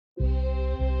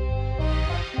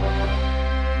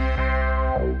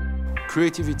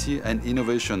Creativity and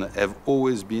innovation have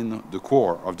always been the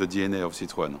core of the DNA of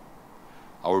Citroën.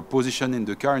 Our position in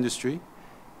the car industry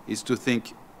is to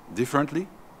think differently,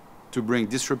 to bring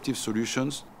disruptive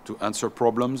solutions, to answer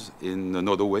problems in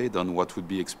another way than what would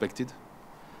be expected.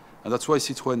 And that's why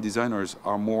Citroën designers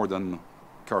are more than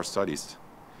car stylists.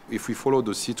 If we follow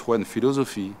the Citroën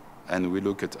philosophy and we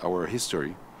look at our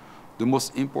history, the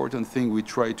most important thing we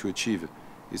try to achieve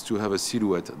is to have a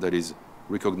silhouette that is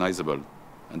recognizable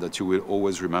and that you will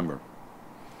always remember.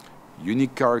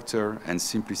 Unique character and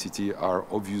simplicity are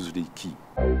obviously key.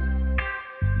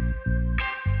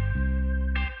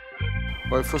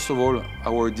 Well, first of all,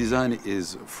 our design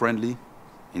is friendly,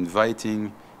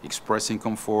 inviting, expressing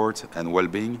comfort and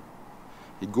well-being.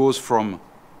 It goes from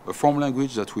a form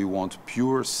language that we want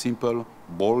pure, simple,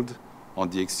 bold on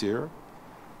the exterior,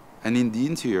 and in the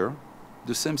interior,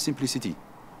 the same simplicity.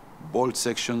 Bold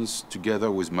sections together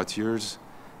with materials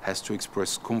has to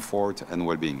express comfort and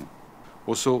well-being.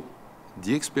 Also,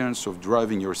 the experience of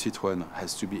driving your Citroën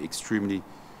has to be extremely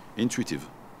intuitive,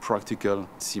 practical,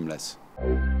 seamless.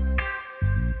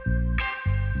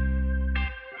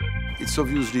 It's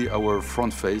obviously our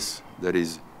front face that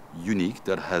is unique,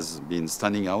 that has been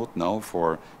standing out now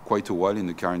for quite a while in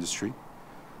the car industry.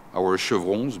 Our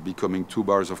chevrons becoming 2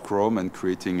 bars of chrome and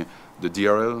creating the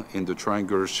DRL in the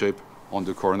triangular shape on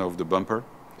the corner of the bumper.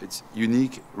 It's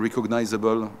unique,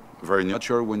 recognizable, very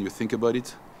natural when you think about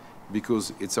it,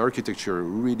 because its architecture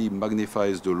really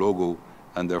magnifies the logo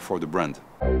and therefore the brand.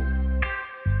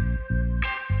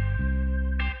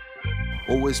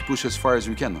 Always push as far as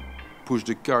we can. Push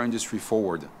the car industry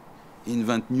forward.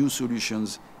 Invent new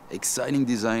solutions, exciting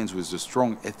designs with the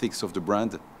strong ethics of the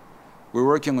brand. We're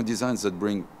working on designs that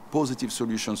bring positive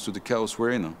solutions to the chaos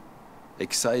we're in.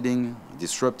 Exciting,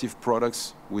 disruptive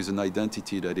products with an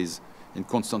identity that is in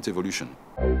constant evolution.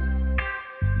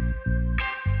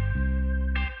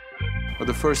 But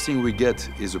the first thing we get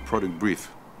is a product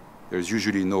brief. There's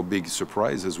usually no big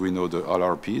surprise, as we know the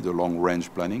LRP, the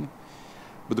long-range planning.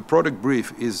 But the product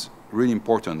brief is really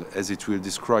important, as it will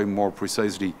describe more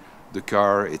precisely the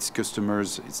car, its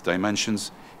customers, its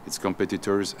dimensions, its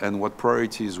competitors, and what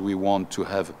priorities we want to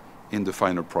have in the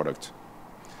final product.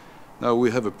 Now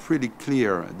we have a pretty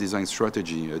clear design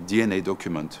strategy, a DNA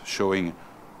document showing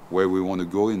where we want to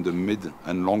go in the mid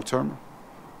and long term.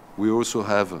 We also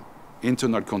have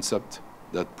internal concepts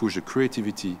that push the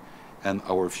creativity and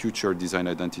our future design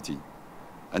identity.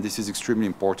 And this is extremely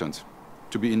important,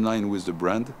 to be in line with the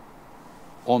brand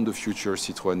on the future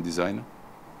Citroën design.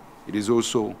 It is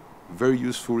also very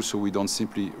useful so we don't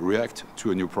simply react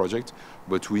to a new project,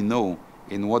 but we know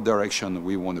in what direction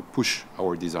we want to push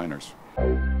our designers.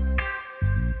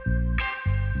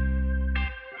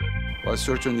 Well,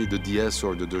 certainly the DS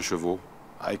or the 2 chevaux,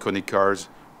 iconic cars,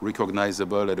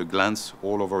 recognizable at a glance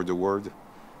all over the world,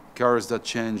 cars that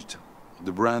changed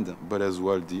the brand, but as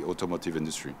well the automotive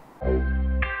industry.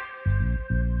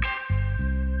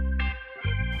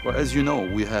 Well, as you know,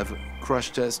 we have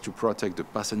crash tests to protect the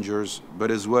passengers,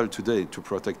 but as well today to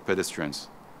protect pedestrians.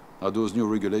 Now, those new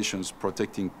regulations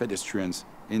protecting pedestrians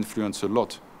influence a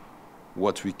lot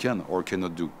what we can or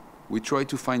cannot do. We try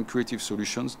to find creative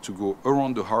solutions to go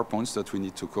around the hard points that we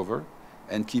need to cover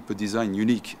and keep a design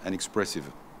unique and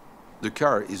expressive. The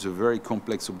car is a very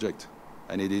complex object,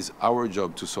 and it is our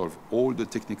job to solve all the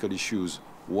technical issues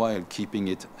while keeping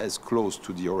it as close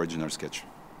to the original sketch.